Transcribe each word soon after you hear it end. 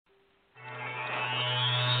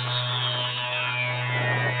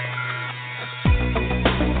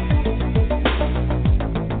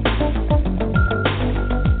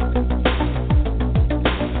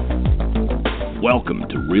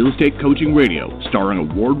Real Estate Coaching Radio, starring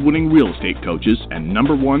award-winning real estate coaches and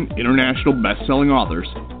 #1 international best-selling authors,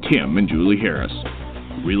 Tim and Julie Harris.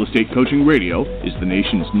 Real Estate Coaching Radio is the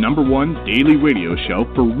nation's #1 daily radio show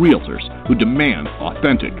for realtors who demand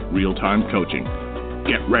authentic, real-time coaching.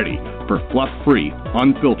 Get ready for fluff-free,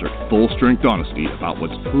 unfiltered, full-strength honesty about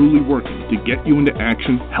what's truly working to get you into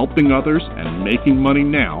action, helping others, and making money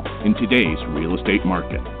now in today's real estate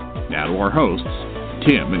market. Now to our hosts,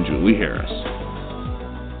 Tim and Julie Harris.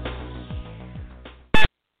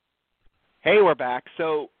 Hey, we're back.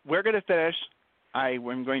 So we're going to finish.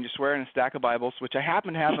 I'm going to swear in a stack of Bibles, which I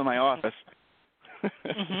happen to have in my office.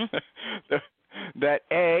 That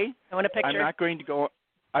I want a picture. I'm not going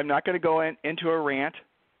to go into a rant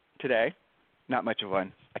today. Not much of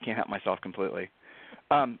one. I can't help myself completely.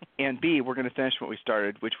 And B, we're going to finish what we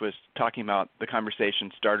started, which was talking about the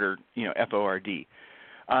conversation starter, FORD.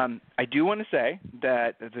 I do want to say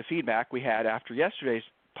that the feedback we had after yesterday's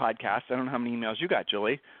podcast, I don't know how many emails you got,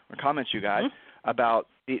 Julie, or comments you got about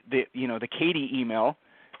the Katie email.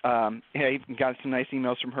 I got some nice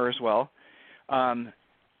emails from her as well.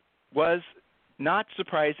 Was not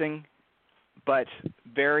surprising, but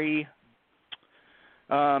very,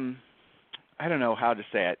 I don't know how to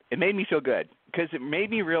say it. It made me feel good because it made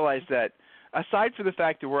me realize that aside from the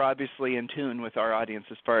fact that we're obviously in tune with our audience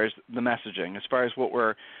as far as the messaging, as far as what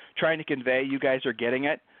we're trying to convey, you guys are getting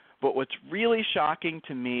it. But what's really shocking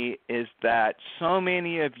to me is that so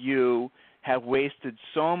many of you have wasted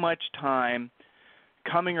so much time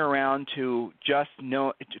coming around to just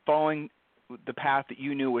following the path that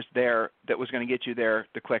you knew was there, that was going to get you there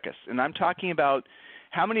the quickest. And I'm talking about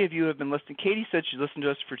how many of you have been listening. Katie said she listened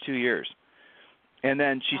to us for 2 years, and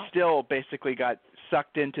then she still basically got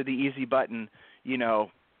sucked into the easy button,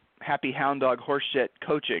 happy hound dog horseshit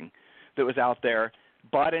coaching that was out there,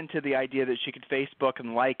 bought into the idea that she could Facebook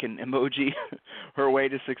and like and emoji her way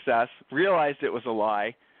to success, realized it was a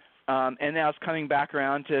lie, and now is coming back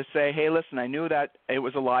around to say, hey, listen, I knew that it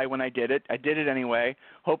was a lie when I did it. I did it anyway,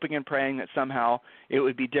 hoping and praying that somehow it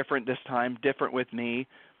would be different this time, different with me.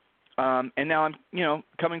 And now I'm,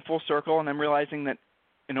 coming full circle, and I'm realizing that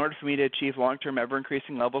in order for me to achieve long-term,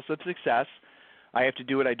 ever-increasing levels of success, I have to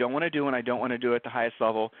do what I don't want to do, and I don't want to do it at the highest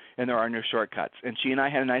level, and there are no shortcuts. And she and I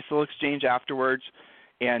had a nice little exchange afterwards,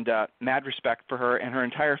 and mad respect for her and her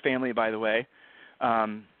entire family, by the way,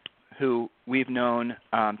 who we've known,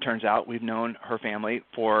 turns out we've known her family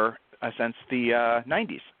for since the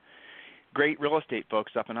 90s. Great real estate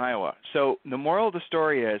folks up in Iowa. So the moral of the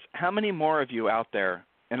story is, how many more of you out there,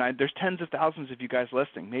 and there's tens of thousands of you guys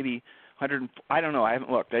listening, maybe 100, I don't know, I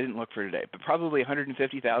haven't looked, I didn't look for today, but probably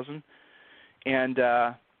 150,000. And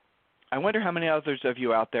I wonder how many others of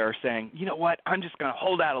you out there are saying, you know what, I'm just going to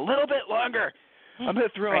hold out a little bit longer. I'm going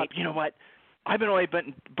to throw up, you know what, I've been only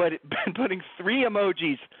been putting 3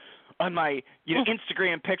 emojis on my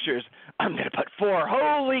Instagram pictures. I'm going to put 4.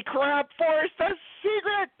 Holy crap, 4 is the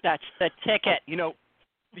secret. That's the ticket. You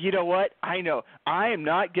know what, I know. I am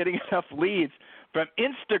not getting enough leads from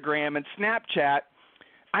Instagram and Snapchat.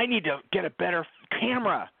 I need to get a better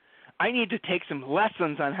camera. I need to take some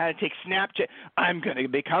lessons on how to take Snapchat. I'm going to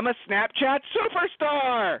become a Snapchat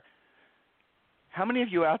superstar. How many of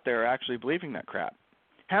you out there are actually believing that crap?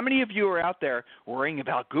 How many of you are out there worrying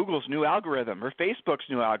about Google's new algorithm or Facebook's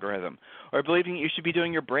new algorithm, or believing that you should be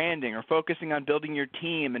doing your branding or focusing on building your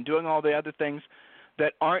team and doing all the other things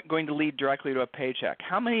that aren't going to lead directly to a paycheck?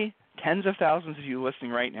 How many tens of thousands of you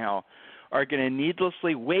listening right now are going to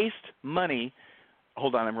needlessly waste money?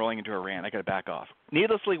 Hold on, I'm rolling into a rant. I got to back off.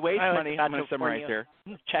 Needlessly waste money. I'm going to summarize here.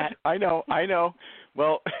 Chat. I know.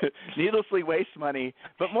 Well, needlessly waste money.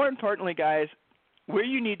 But more importantly, guys, where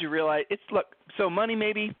you need to realize so money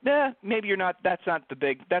maybe you're not. That's not the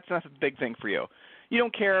big thing for you. You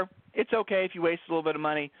don't care. It's okay if you waste a little bit of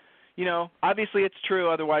money. Obviously it's true.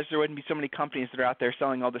 Otherwise there wouldn't be so many companies that are out there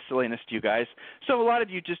selling all this silliness to you guys. So a lot of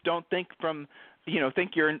you just don't think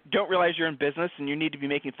don't realize you're in business and you need to be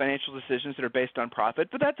making financial decisions that are based on profit,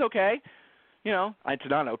 but that's okay. It's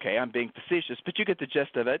not okay. I'm being facetious, but you get the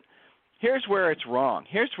gist of it. Here's where it's wrong.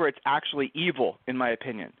 Here's where it's actually evil, in my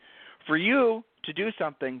opinion. For you to do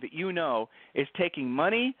something that is taking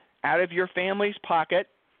money out of your family's pocket,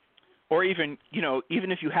 or even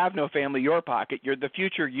if you have no family, your pocket, the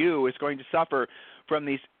future you is going to suffer from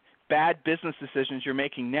these bad business decisions you're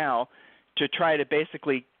making now to try to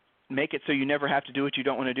basically make it so you never have to do what you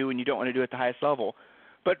don't want to do and you don't want to do at the highest level.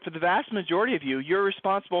 But for the vast majority of you, you're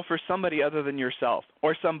responsible for somebody other than yourself,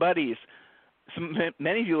 or somebody's.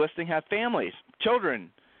 Many of you listening have families, children.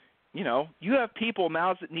 You have people,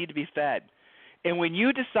 mouths that need to be fed. And when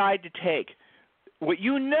you decide to take what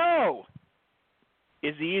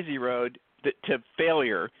is the easy road to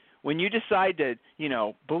failure, when you decide to,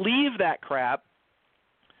 believe that crap,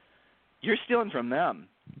 you're stealing from them.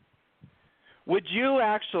 Would you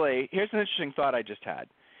actually, here's an interesting thought I just had.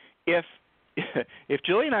 If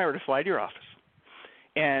Julie and I were to fly to your office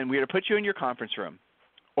and we were to put you in your conference room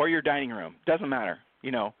or your dining room, doesn't matter.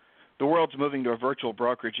 The world's moving to a virtual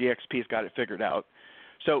brokerage. EXP's got it figured out.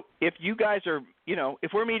 So if you guys are,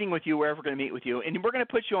 if we're meeting with you, wherever we're going to meet with you, and we're going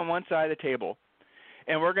to put you on one side of the table,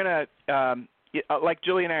 and we're going to, like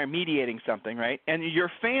Julie and I are mediating something, right? And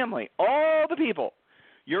your family, all the people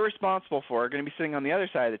you're responsible for are going to be sitting on the other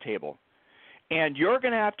side of the table. And you're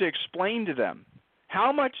going to have to explain to them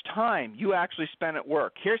how much time you actually spent at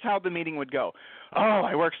work. Here's how the meeting would go. Oh,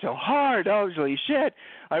 I work so hard. Oh, holy shit.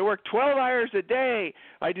 I work 12 hours a day.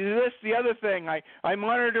 I do this, the other thing. I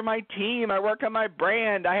monitor my team. I work on my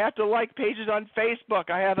brand. I have to like pages on Facebook.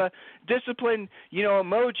 I have a discipline,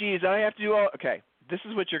 emojis. I have to do all. Okay, this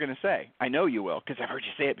is what you're going to say. I know you will because I've heard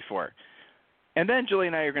you say it before. And then Julie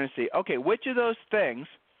and I are going to see, okay, which of those things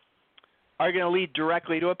are going to lead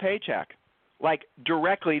directly to a paycheck? Like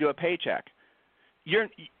directly to a paycheck.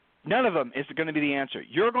 None of them is going to be the answer.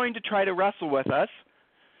 You're going to try to wrestle with us,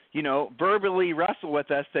 verbally wrestle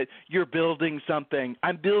with us that you're building something.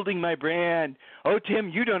 I'm building my brand. Oh, Tim,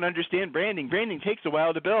 you don't understand branding. Branding takes a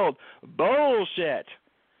while to build. Bullshit.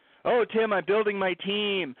 Oh, Tim, I'm building my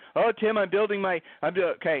team. Oh, Tim, I'm building my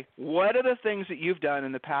okay, what are the things that you've done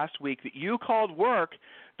in the past week that you called work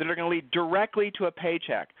that are going to lead directly to a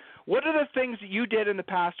paycheck? What are the things that you did in the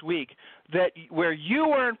past week where you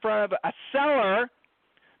were in front of a seller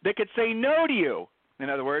that could say no to you?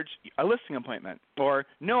 In other words, a listing appointment, or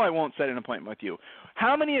no, I won't set an appointment with you.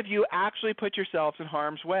 How many of you actually put yourselves in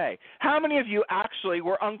harm's way? How many of you actually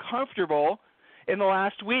were uncomfortable in the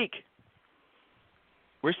last week?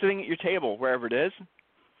 We're sitting at your table, wherever it is.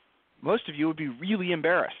 Most of you would be really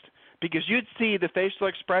embarrassed because you'd see the facial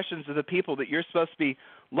expressions of the people that you're supposed to be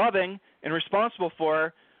loving and responsible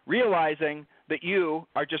for, realizing that you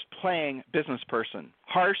are just playing business person.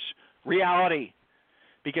 Harsh reality.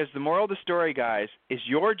 Because the moral of the story, guys, is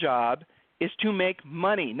your job is to make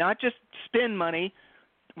money, not just spend money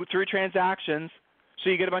through transactions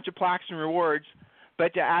so you get a bunch of plaques and rewards,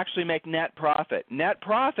 but to actually make net profit. Net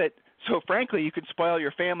profit, so frankly, you can spoil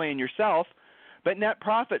your family and yourself, but net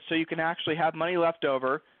profit so you can actually have money left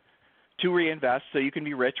over to reinvest so you can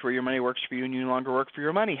be rich where your money works for you and you no longer work for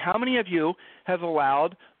your money. How many of you have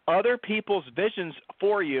allowed other people's visions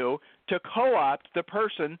for you to co-opt the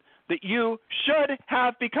person that you should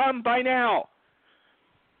have become by now?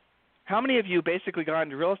 How many of you basically got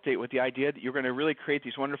into real estate with the idea that you're going to really create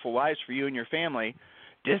these wonderful lives for you and your family,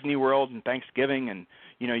 Disney World and Thanksgiving, and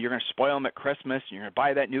you're going to spoil them at Christmas, and you're going to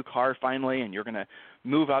buy that new car finally, and you're going to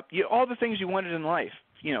move up, all the things you wanted in life,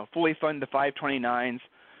 fully fund the 529s,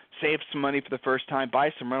 save some money for the first time,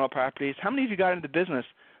 buy some rental properties. How many of you got into business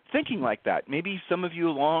thinking like that? Maybe some of you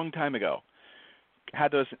a long time ago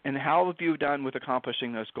had those, and how have you done with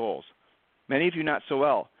accomplishing those goals? Many of you not so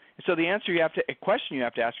well. And so a question you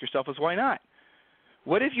have to ask yourself is, why not?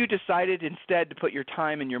 What if you decided instead to put your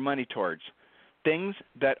time and your money towards things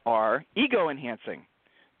that are ego enhancing,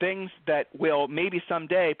 things that will maybe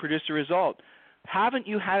someday produce a result? Haven't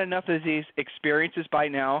you had enough of these experiences by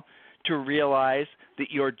now to realize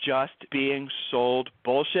that you're just being sold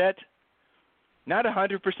bullshit? Not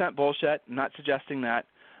 100% bullshit, I'm not suggesting that,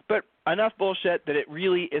 but enough bullshit that it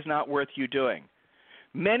really is not worth you doing.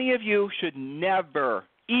 Many of you should never,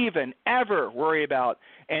 even ever worry about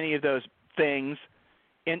any of those things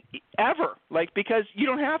ever, because you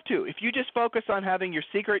don't have to. If you just focus on having your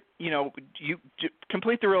secret, you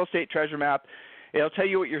complete the real estate treasure map, it'll tell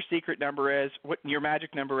you what your secret number is, what your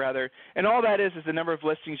magic number rather, and all that is the number of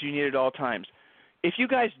listings you need at all times. If you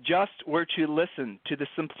guys just were to listen to the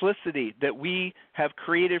simplicity that we have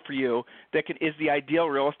created for you that is the ideal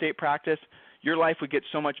real estate practice, your life would get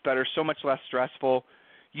so much better, so much less stressful.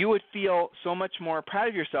 You would feel so much more proud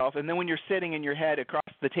of yourself, and then when you're sitting in your head across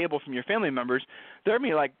the table from your family members, they're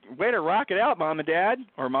going to be like, way to rock it out, mom and dad,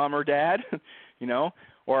 or mom or dad,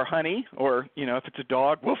 or honey, or, if it's a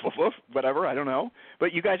dog, woof, woof, woof, whatever, I don't know.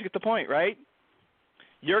 But you guys get the point, right?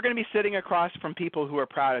 You're going to be sitting across from people who are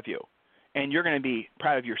proud of you, and you're going to be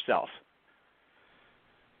proud of yourself.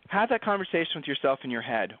 Have that conversation with yourself in your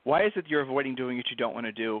head. Why is it you're avoiding doing what you don't want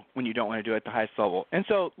to do when you don't want to do it at the highest level? And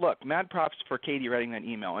so, look, mad props for Katie writing that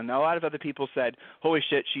email. And a lot of other people said, holy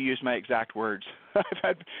shit, she used my exact words. I've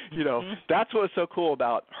had, that's what was so cool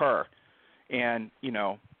about her. And,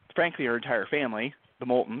 frankly, her entire family, the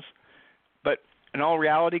Moultons. But in all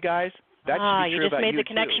reality, guys, that should be true about you, too. You just made the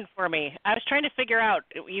connection for me. I was trying to figure out,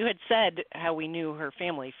 you had said how we knew her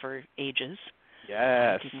family for ages.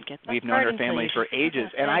 Yes. I didn't get that We've known her family for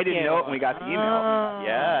ages, and I didn't know it when we got the email.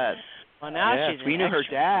 Yes. Well, now yes. she's we knew her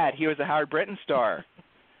dad. He was a Howard Britton star.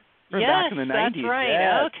 From back in the 90s. That's right.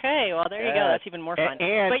 Yes. Okay, well, there you go. That's even more fun.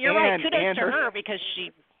 But you're right. Kudos to her because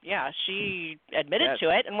she admitted to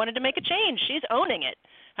it and wanted to make a change. She's owning it.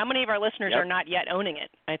 How many of our listeners are not yet owning it,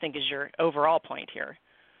 I think, is your overall point here.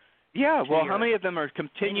 Yeah, well, how many of them are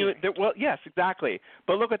continuing? Well, yes, exactly.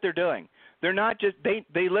 But look what they're doing. They're not just they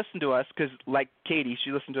listen to us because, like Katie,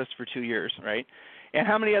 she listened to us for 2 years, right? And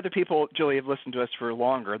how many other people, Julie, have listened to us for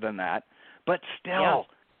longer than that? But still,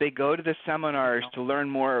 they go to the seminars to learn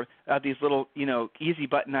more of these little, easy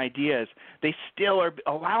button ideas. They still are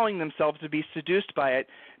allowing themselves to be seduced by it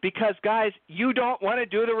because, guys, you don't want to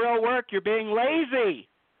do the real work. You're being lazy.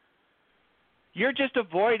 You're just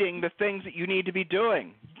avoiding the things that you need to be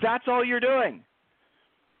doing. That's all you're doing.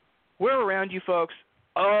 We're around you folks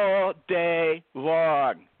all day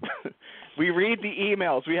long. We read the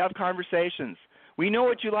emails. We have conversations. We know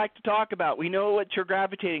what you like to talk about. We know what you're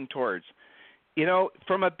gravitating towards.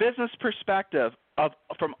 From a business perspective,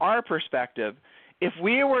 from our perspective, if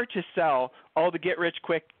we were to sell all the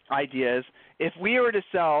get-rich-quick ideas, if we were to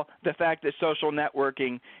sell the fact that social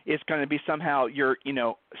networking is going to be somehow your,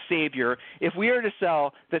 savior, if we were to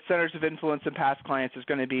sell that centers of influence and past clients is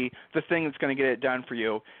going to be the thing that's going to get it done for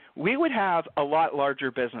you, we would have a lot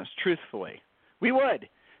larger business, truthfully. We would,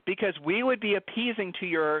 because we would be appealing to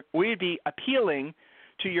your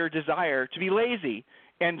desire to be lazy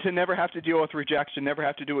and to never have to deal with rejection, never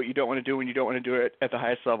have to do what you don't want to do when you don't want to do it at the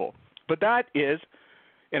highest level. But that is,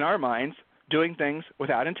 in our minds, doing things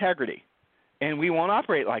without integrity. And we won't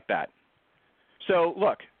operate like that. So,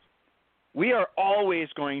 look, we are always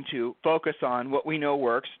going to focus on what we know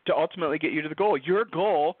works to ultimately get you to the goal. Your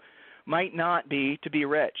goal might not be to be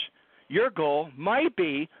rich. Your goal might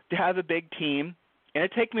be to have a big team, and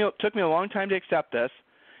it took me a long time to accept this.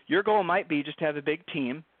 Your goal might be just to have a big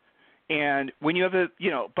team, and when you have a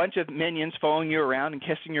bunch of minions following you around and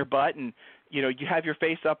kissing your butt, and you have your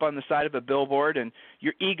face up on the side of a billboard, and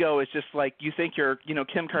your ego is just like you think you're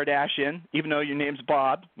Kim Kardashian, even though your name's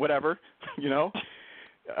Bob, whatever.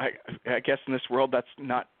 I guess in this world that's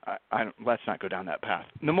not. Let's not go down that path.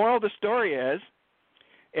 The moral of the story is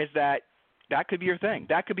that could be your thing.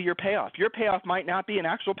 That could be your payoff. Your payoff might not be an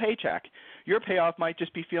actual paycheck. Your payoff might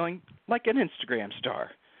just be feeling like an Instagram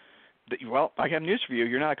star. Well, I have news for you.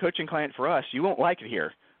 You're not a coaching client for us. You won't like it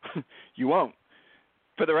here. You won't.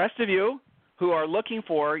 For the rest of you who are looking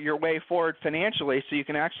for your way forward financially so you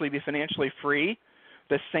can actually be financially free,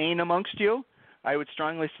 the sane amongst you, I would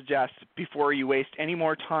strongly suggest before you waste any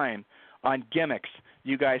more time on gimmicks,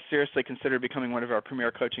 you guys seriously consider becoming one of our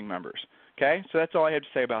premier coaching members. Okay? So that's all I had to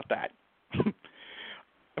say about that.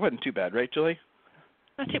 That wasn't too bad, right, Julie?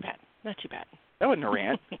 Not too bad. Not too bad. That wasn't a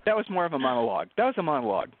rant. That was more of a monologue. That was a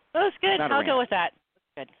monologue. That was good. Not I'll go with that.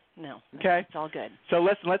 Good. No. Okay. It's all good. So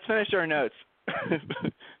let's finish our notes.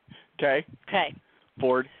 Okay. Okay.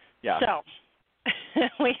 Board. Yeah. So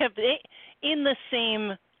we have in the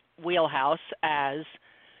same wheelhouse as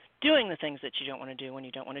doing the things that you don't want to do when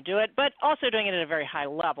you don't want to do it, but also doing it at a very high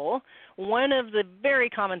level. One of the very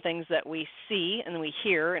common things that we see and we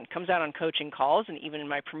hear and comes out on coaching calls and even in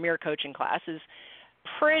my premier coaching class is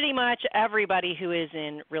pretty much everybody who is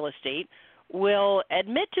in real estate will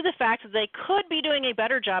admit to the fact that they could be doing a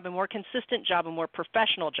better job, a more consistent job, a more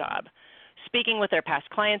professional job, speaking with their past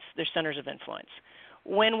clients, their centers of influence.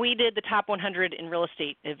 When we did the Top 100 in Real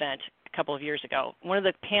Estate event a couple of years ago, one of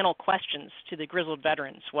the panel questions to the grizzled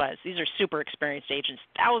veterans was, these are super experienced agents,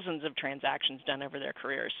 thousands of transactions done over their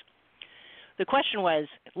careers. The question was,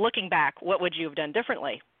 looking back, what would you have done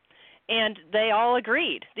differently? And they all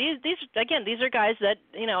agreed. These are guys that,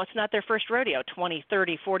 it's not their first rodeo, 20,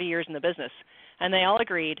 30, 40 years in the business. And they all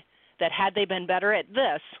agreed that had they been better at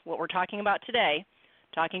this, what we're talking about today,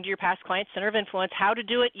 talking to your past clients, center of influence, how to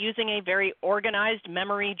do it using a very organized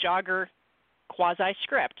memory jogger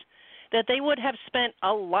quasi-script, that they would have spent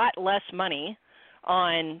a lot less money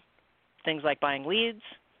on things like buying leads,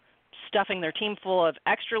 stuffing their team full of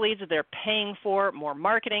extra leads that they're paying for, more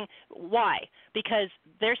marketing. Why? Because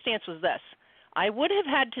their stance was this. I would have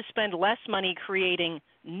had to spend less money creating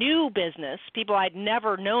new business, people I'd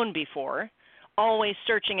never known before, always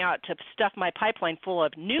searching out to stuff my pipeline full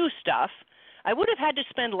of new stuff. I would have had to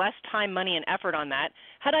spend less time, money, and effort on that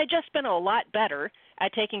had I just been a lot better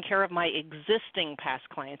at taking care of my existing past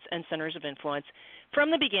clients and centers of influence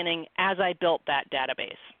from the beginning as I built that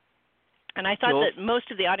database. And I thought that most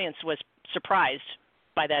of the audience was surprised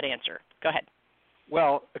by that answer. Go ahead.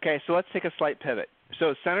 Well, okay, so let's take a slight pivot.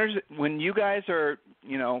 So centers, when you guys are,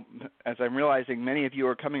 as I'm realizing, many of you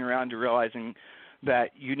are coming around to realizing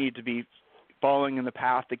that you need to be following in the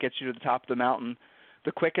path that gets you to the top of the mountain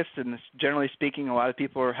the quickest. And generally speaking, a lot of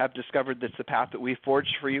people have discovered that's the path that we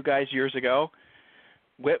forged for you guys years ago.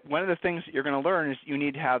 One of the things that you're going to learn is you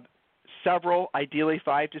need to have several, ideally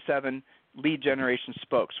 5 to 7 lead generation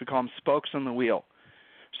spokes. We call them spokes on the wheel.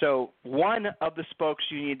 So one of the spokes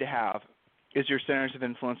you need to have is your centers of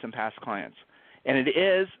influence and past clients. And it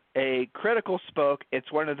is a critical spoke.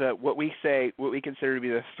 It's one of the what we consider to be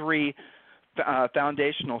the 3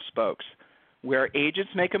 foundational spokes. Where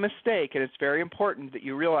agents make a mistake, and it's very important that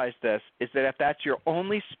you realize this, is that if that's your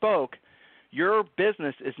only spoke, your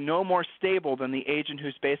business is no more stable than the agent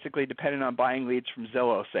who's basically dependent on buying leads from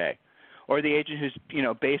Zillow, say, or the agent who's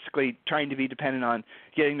basically trying to be dependent on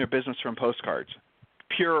getting their business from postcards.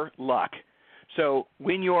 Pure luck. So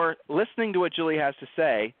when you're listening to what Julie has to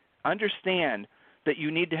say, understand that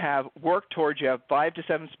you need to have work towards, you have 5 to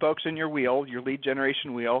 7 spokes in your wheel, your lead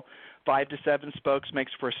generation wheel. 5 to 7 spokes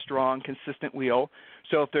makes for a strong, consistent wheel.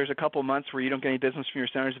 So if there's a couple months where you don't get any business from your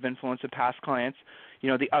centers of influence and past clients,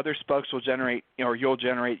 the other spokes will generate, or you'll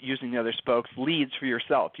generate using the other spokes, leads for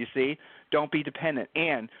yourself. You see? Don't be dependent.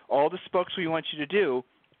 And all the spokes we want you to do,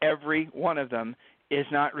 every one of them is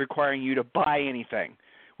not requiring you to buy anything.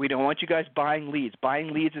 We don't want you guys buying leads.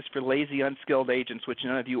 Buying leads is for lazy, unskilled agents, which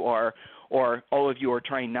none of you are, or all of you are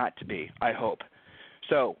trying not to be, I hope.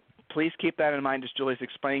 So please keep that in mind as Julie's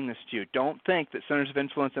explaining this to you. Don't think that centers of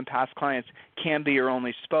influence and past clients can be your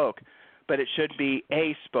only spoke, but it should be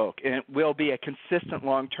a spoke, and it will be a consistent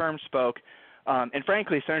long-term spoke. And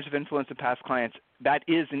frankly, centers of influence and past clients, that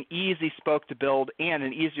is an easy spoke to build and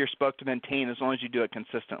an easier spoke to maintain as long as you do it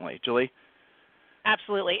consistently. Julie?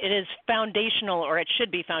 Absolutely. It is foundational, or it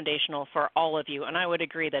should be foundational for all of you, and I would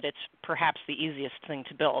agree that it's perhaps the easiest thing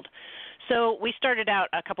to build. So we started out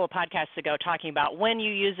a couple of podcasts ago talking about when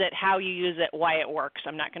you use it, how you use it, why it works.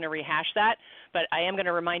 I'm not going to rehash that, but I am going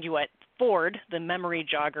to remind you what FORD, the memory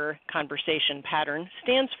jogger conversation pattern,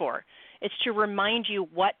 stands for. It's to remind you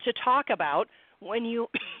what to talk about when you,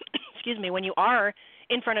 when you are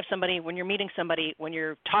in front of somebody, when you're meeting somebody, when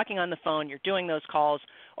you're talking on the phone, you're doing those calls,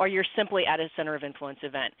 or you're simply at a center of influence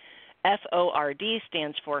event. FORD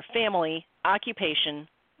stands for family, occupation,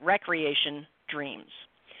 recreation, dreams.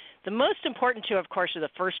 The most important two, of course, are the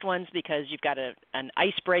first ones because you've got an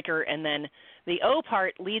icebreaker, and then the O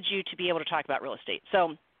part leads you to be able to talk about real estate.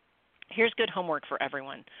 So here's good homework for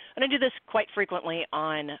everyone. And I do this quite frequently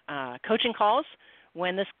on coaching calls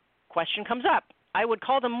when this question comes up. I would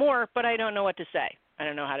call them more, but I don't know what to say. I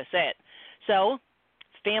don't know how to say it. So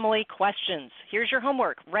family questions. Here's your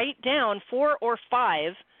homework. Write down 4 or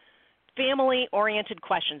 5 family-oriented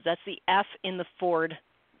questions. That's the F in the FORD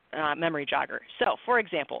memory jogger. So, for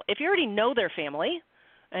example, if you already know their family,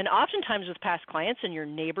 and oftentimes with past clients and your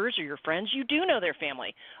neighbors or your friends, you do know their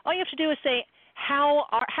family. All you have to do is say,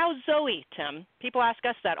 how's Zoe, Tim? People ask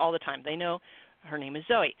us that all the time. They know her name is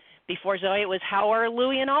Zoe. Before Zoe, it was how are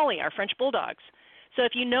Louie and Ollie, our French bulldogs. So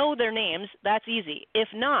if you know their names, that's easy. If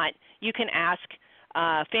not, you can ask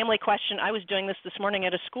a family question. I was doing this morning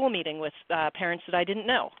at a school meeting with parents that I didn't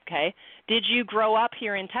know, okay? Did you grow up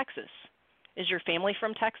here in Texas? Is your family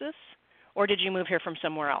from Texas? Or did you move here from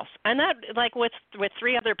somewhere else? And that, like with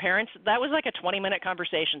 3 other parents, that was like a 20-minute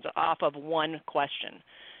conversation off of one question,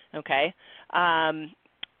 okay?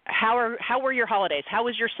 How were your holidays? How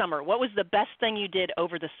was your summer? What was the best thing you did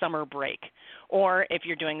over the summer break? Or if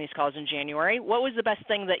you're doing these calls in January, what was the best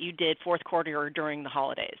thing that you did fourth quarter or during the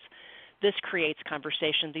holidays? This creates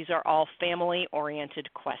conversation. These are all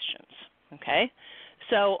family-oriented questions, okay?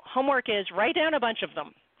 So homework is write down a bunch of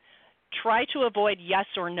them. Try to avoid yes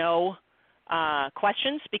or no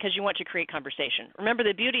questions because you want to create conversation. Remember,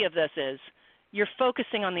 the beauty of this is you're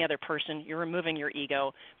focusing on the other person. You're removing your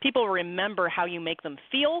ego. People remember how you make them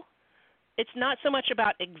feel. It's not so much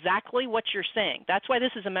about exactly what you're saying. That's why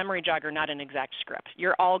this is a memory jogger, not an exact script.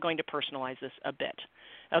 You're all going to personalize this a bit.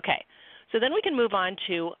 Okay, so then we can move on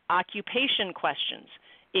to occupation questions.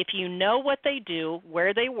 If you know what they do,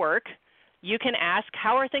 where they work, you can ask,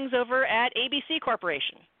 how are things over at ABC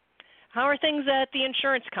Corporation? How are things at the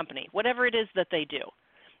insurance company? Whatever it is that they do.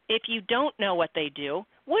 If you don't know what they do,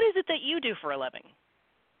 what is it that you do for a living?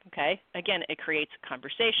 Okay, again, it creates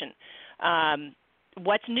conversation.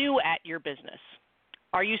 What's new at your business?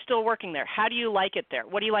 Are you still working there? How do you like it there?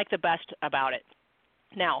 What do you like the best about it?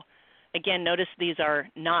 Now, again, notice these are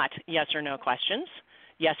not yes or no questions.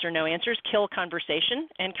 Yes or no answers kill conversation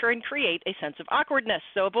and can create a sense of awkwardness,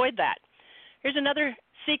 so avoid that. Here's another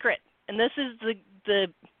secret, and this is the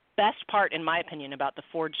best part, in my opinion, about the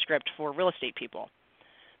FORD script for real estate people.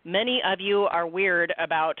 Many of you are weird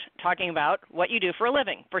about talking about what you do for a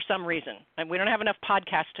living for some reason. And we don't have enough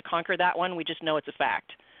podcasts to conquer that one. We just know it's a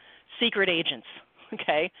fact. secret agents,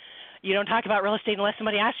 okay? You don't talk about real estate unless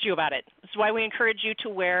somebody asks you about it. That's why we encourage you to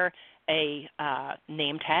wear a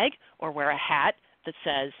name tag or wear a hat that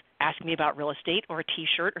says, ask me about real estate, or a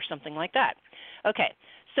T-shirt or something like that. Okay,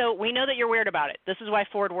 so we know that you're weird about it. This is why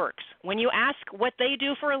Ford works. When you ask what they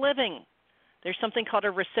do for a living, there's something called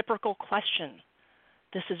a reciprocal question.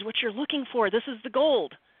 This is what you're looking for. This is the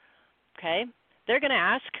gold, okay? They're going to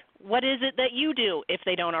ask, what is it that you do, if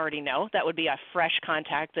they don't already know? That would be a fresh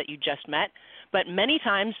contact that you just met. But many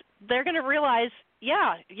times they're going to realize,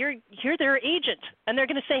 yeah, you're their agent, and they're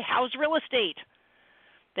going to say, how's real estate?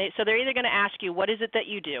 So they're either going to ask you, what is it that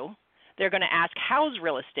you do? They're going to ask, how's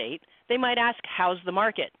real estate? They might ask, how's the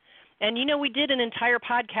market? And, we did an entire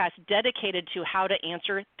podcast dedicated to how to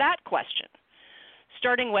answer that question,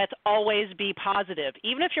 starting with always be positive.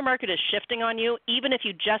 Even if your market is shifting on you, even if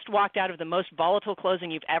you just walked out of the most volatile closing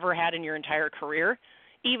you've ever had in your entire career,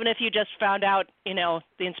 even if you just found out, the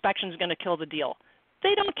inspection is going to kill the deal,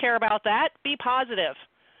 they don't care about that. Be positive,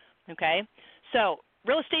 okay? So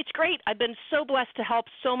real estate's great. I've been so blessed to help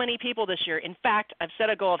so many people this year. In fact, I've set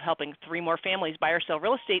a goal of helping 3 more families buy or sell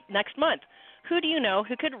real estate next month. Who do you know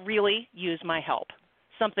who could really use my help?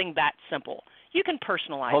 Something that simple. You can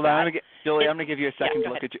personalize Hold that. on, Julie. I'm going to give you a second to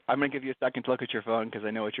look at. I'm going to give you a second to look at your phone because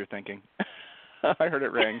I know what you're thinking. I heard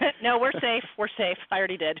it ring. No, we're safe. We're safe. I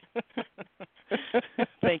already did.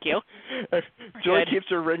 Thank you. Julie keeps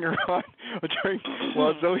her ringer on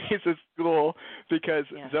while Zoe is at school because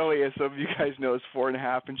Zoe, as some of you guys know, is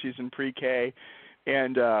 4.5 and she's in pre-K,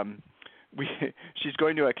 and she's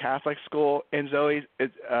going to a Catholic school. And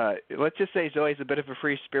let's just say Zoe's a bit of a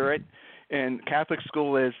free spirit. And Catholic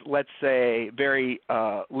school is, let's say, very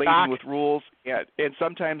laden with rules, and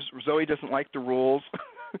sometimes Zoe doesn't like the rules.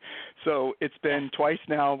 So it's been twice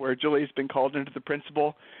now where Julie's been called into the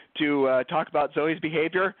principal to talk about Zoe's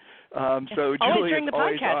behavior. So always Julie during the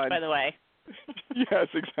podcast, on. by the way. Yes,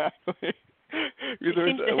 exactly. It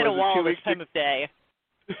seems to hit a wall this time of day.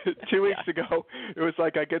 2 weeks ago, it was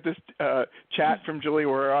like I get this chat from Julie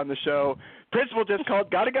where we're on the show. Principal just called,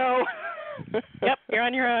 gotta go. Yep, you're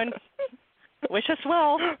on your own. Wish us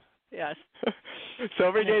well. Yes. So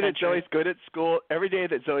every day that Zoe's good at school,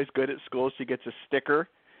 she gets a sticker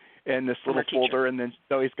and this little folder, and then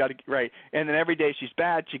Zoe's got to and then every day she's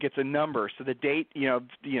bad, she gets a number. So the date,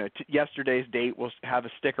 yesterday's date will have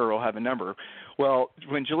a sticker, will have a number. Well,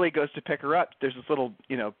 when Julie goes to pick her up, there's this little,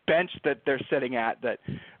 bench that they're sitting at that.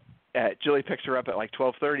 Julie picks her up at like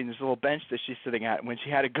 12:30, and there's a little bench that she's sitting at. And when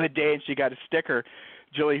she had a good day and she got a sticker,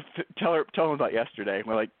 Julie, tell them about yesterday.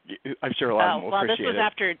 We're like, I'm sure a lot of them will appreciate it. Well, this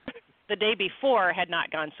was after the day before had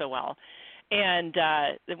not gone so well. And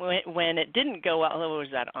when it didn't go well, what was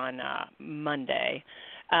that, on Monday,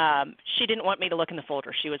 she didn't want me to look in the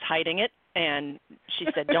folder. She was hiding it, and she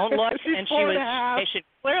said, don't look. And she'd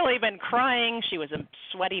clearly been crying. She was a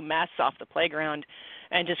sweaty mess off the playground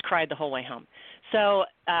and just cried the whole way home. So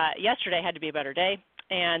yesterday had to be a better day.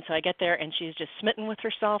 And so I get there, and she's just smitten with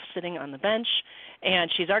herself, sitting on the bench.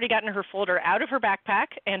 And she's already gotten her folder out of her backpack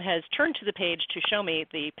and has turned to the page to show me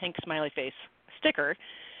the pink smiley face sticker.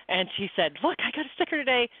 And she said, look, I got a sticker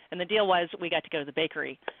today. And the deal was we got to go to the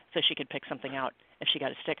bakery so she could pick something out if she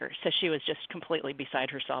got a sticker. So she was just completely beside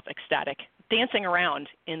herself, ecstatic, dancing around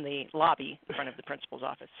in the lobby in front of the principal's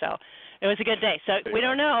office. So it was a good day. So we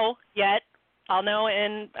don't know yet. I'll know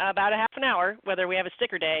in about a half an hour whether we have a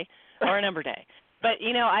sticker day or a number day. But,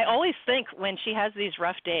 I always think when she has these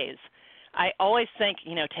rough days, I always think,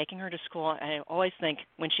 taking her to school, I always think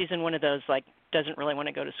when she's in one of those, doesn't really want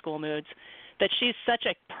to go to school moods, that she's such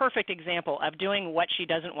a perfect example of doing what she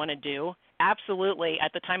doesn't want to do. Absolutely,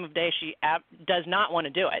 at the time of day, she does not want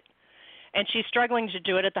to do it. And she's struggling to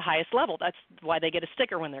do it at the highest level. That's why they get a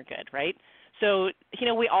sticker when they're good, right? So,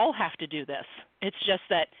 we all have to do this. It's just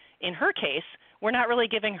that in her case, we're not really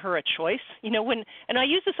giving her a choice. And I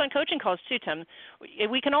use this on coaching calls too, Tim.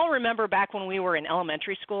 We can all remember back when we were in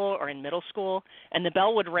elementary school or in middle school, and the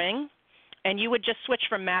bell would ring, and you would just switch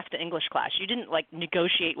from math to English class. You didn't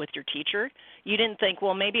negotiate with your teacher. You didn't think,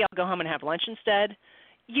 well, maybe I'll go home and have lunch instead.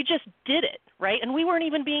 You just did it, right? And we weren't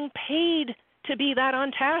even being paid to be that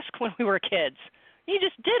on task when we were kids. You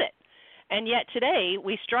just did it. And yet today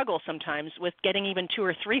we struggle sometimes with getting even 2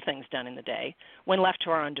 or 3 things done in the day when left to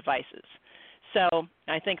our own devices. So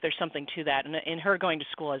I think there's something to that. And her going to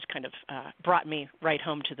school has kind of brought me right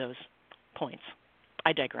home to those points.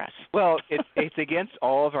 I digress. Well, it's against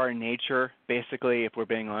all of our nature, basically, if we're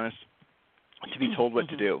being honest, to be told what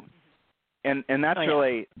to do. And that's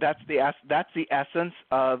that's the essence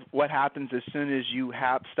of what happens as soon as you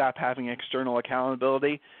stop having external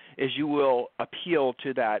accountability, is you will appeal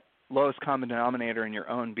to that lowest common denominator in your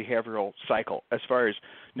own behavioral cycle, as far as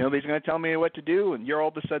nobody's going to tell me what to do, and you're all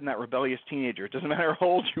of a sudden that rebellious teenager. It doesn't matter how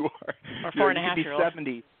old you are. Or 4.5 year old.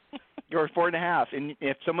 70. You're 4.5, and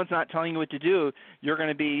if someone's not telling you what to do, you're going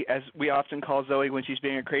to be, as we often call Zoe when she's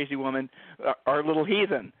being a crazy woman, our little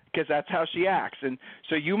heathen, because that's how she acts. And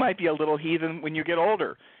so you might be a little heathen when you get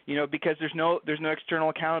older, because there's no external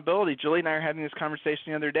accountability. Julie and I are having this conversation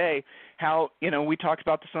the other day, how, we talked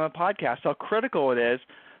about this on the podcast, how critical it is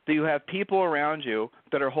that you have people around you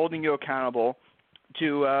that are holding you accountable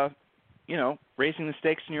to, raising the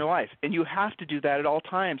stakes in your life. And you have to do that at all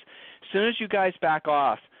times. As soon as you guys back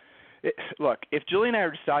off, look, if Julie and I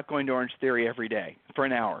were to stop going to Orange Theory every day for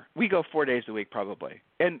an hour, we go 4 days a week probably.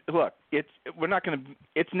 And look, it's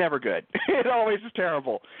never good. It always is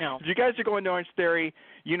terrible. No. If you guys are going to Orange Theory,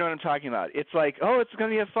 you know what I'm talking about. It's like, it's going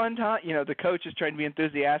to be a fun time. The coach is trying to be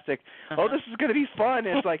enthusiastic. Uh-huh. This is going to be fun.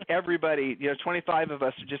 And it's like everybody, 25 of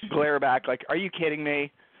us just glare back like, are you kidding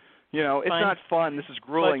me? It's fun. not fun. This is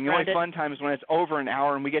grueling. The only fun time is when it's over an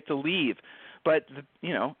hour and we get to leave. But,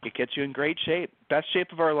 it gets you in great shape. Best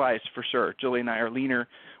shape of our lives for sure. Julie and I are leaner.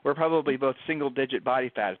 We're probably both single-digit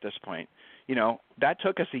body fat at this point. That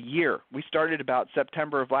took us a year. We started about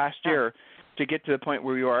September of last year to get to the point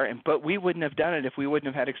where we are, but we wouldn't have done it if we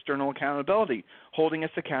wouldn't have had external accountability, holding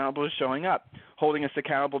us accountable to showing up, holding us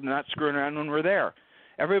accountable to not screwing around when we're there.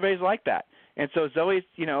 Everybody's like that. And so Zoe's,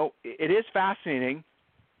 it is fascinating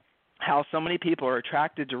how so many people are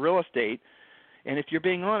attracted to real estate. And if you're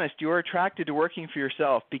being honest, you are attracted to working for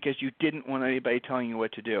yourself because you didn't want anybody telling you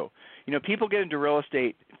what to do. People get into real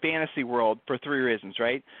estate fantasy world for 3 reasons,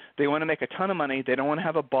 right? They want to make a ton of money. They don't want to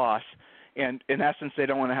have a boss. And in essence, they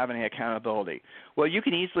don't want to have any accountability. Well, you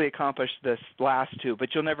can easily accomplish this last two, but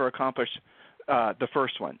you'll never accomplish the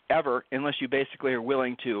first one ever unless you basically are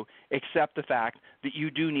willing to accept the fact that you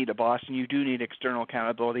do need a boss and you do need external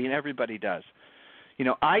accountability, and everybody does.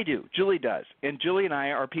 I do. Julie does. And Julie and I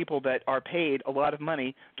are people that are paid a lot of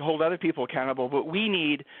money to hold other people accountable, but we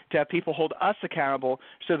need to have people hold us accountable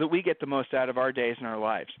so that we get the most out of our days and our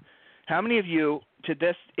lives. How many of you, to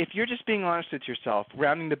this, if you're just being honest with yourself,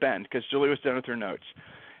 rounding the bend, because Julie was done with her notes,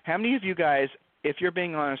 how many of you guys, if you're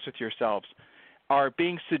being honest with yourselves, are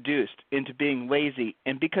being seduced into being lazy,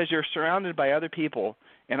 and because you're surrounded by other people,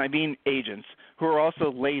 and I mean agents, who are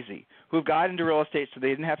also lazy, who got into real estate so they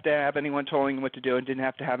didn't have to have anyone telling them what to do and didn't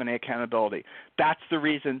have to have any accountability. That's the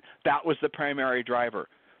reason. That was the primary driver.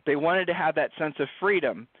 They wanted to have that sense of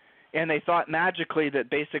freedom, and they thought magically that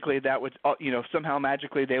basically that would, somehow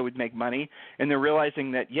magically they would make money, and they're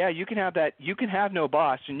realizing that, you can have that. You can have no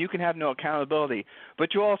boss and you can have no accountability,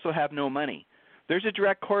 but you also have no money. There's a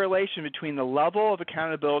direct correlation between the level of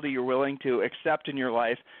accountability you're willing to accept in your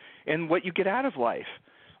life and what you get out of life.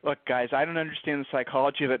 Look, guys, I don't understand the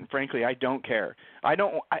psychology of it, and frankly, I don't care. I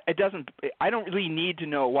don't really need to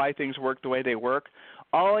know why things work the way they work.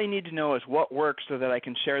 All I need to know is what works so that I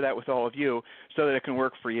can share that with all of you so that it can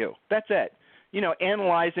work for you. That's it.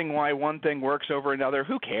 Analyzing why one thing works over another,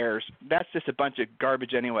 who cares? That's just a bunch of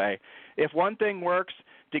garbage anyway. If one thing works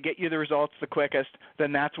to get you the results the quickest,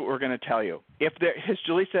 then that's what we're going to tell you. If there, as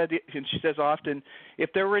Julie said, and she says often,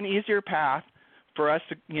 if there were an easier path for us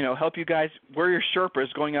to, help you guys, we're your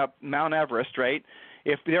Sherpas going up Mount Everest, right?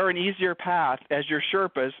 If there were an easier path as your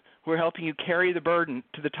Sherpas, we're helping you carry the burden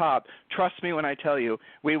to the top. Trust me when I tell you,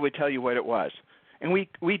 we would tell you what it was. And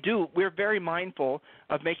we do. We're very mindful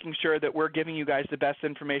of making sure that we're giving you guys the best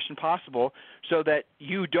information possible so that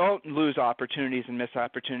you don't lose opportunities and miss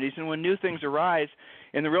opportunities. And when new things arise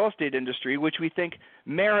in the real estate industry, which we think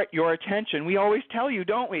merit your attention, we always tell you,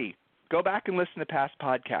 don't we? Go back and listen to past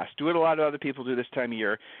podcasts. Do what a lot of other people do this time of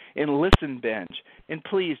year, and listen binge. And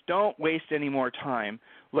please don't waste any more time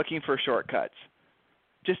looking for shortcuts.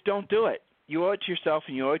 Just don't do it. You owe it to yourself,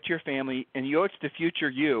 and you owe it to your family, and you owe it to the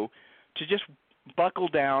future you to just buckle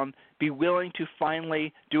down, be willing to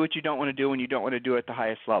finally do what you don't want to do when you don't want to do it at the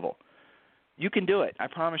highest level. You can do it, I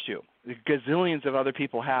promise you. The gazillions of other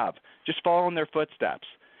people have. Just follow in their footsteps.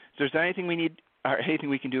 If there's anything we need or anything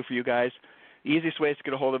we can do for you guys, the easiest way is to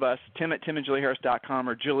get a hold of us, tim@timandjulieharris.com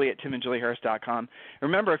or julie@timandjulieharris.com.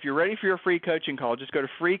 Remember, if you're ready for your free coaching call, just go to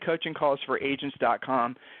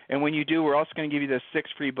freecoachingcallsforagents.com. And when you do, we're also going to give you the 6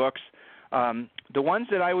 free books. The ones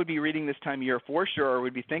that I would be reading this time of year for sure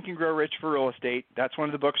would be Think and Grow Rich for Real Estate. That's one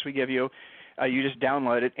of the books we give you. You just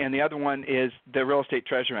download it. And the other one is the Real Estate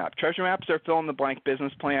Treasure Map. Treasure Maps are fill-in-the-blank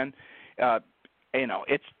business plan.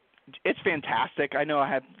 It's fantastic. I know I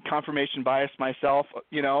have confirmation bias myself,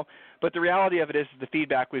 but the reality of it is the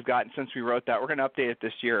feedback we've gotten since we wrote that. We're going to update it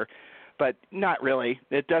this year, but not really.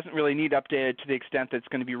 It doesn't really need updated to the extent that it's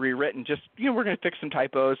going to be rewritten. Just, we're going to fix some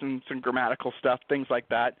typos and some grammatical stuff, things like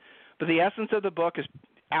that. But the essence of the book is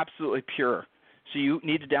absolutely pure. So you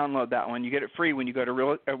need to download that one. You get it free when you go to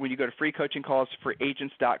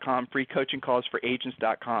freecoachingcallsforagents.com,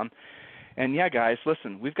 freecoachingcallsforagents.com. And yeah, guys,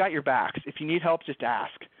 listen, we've got your backs. If you need help, just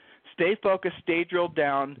ask. Stay focused, stay drilled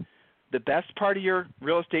down. The best part of your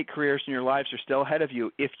real estate careers and your lives are still ahead of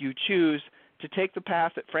you if you choose to take the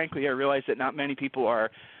path that, frankly, I realize that not many people are,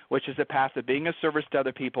 which is the path of being of service to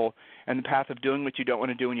other people and the path of doing what you don't want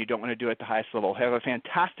to do and you don't want to do at the highest level. Have a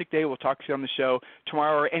fantastic day. We'll talk to you on the show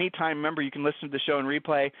tomorrow or anytime. Remember, you can listen to the show in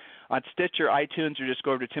replay on Stitcher, iTunes, or just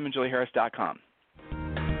go over to timandjulieharris.com.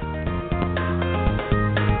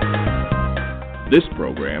 This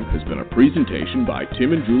program has been a presentation by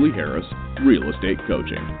Tim and Julie Harris, Real Estate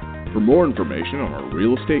Coaching. For more information on our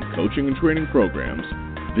real estate coaching and training programs,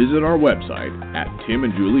 visit our website at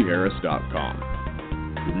timandjulieharris.com.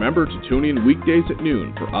 Remember to tune in weekdays at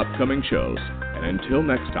noon for upcoming shows. And until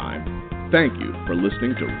next time, thank you for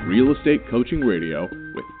listening to Real Estate Coaching Radio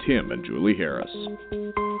with Tim and Julie Harris.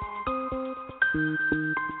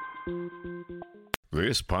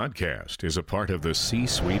 This podcast is a part of the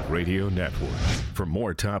C-Suite Radio Network. For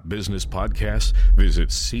more top business podcasts,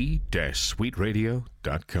 visit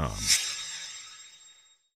c-suiteradio.com.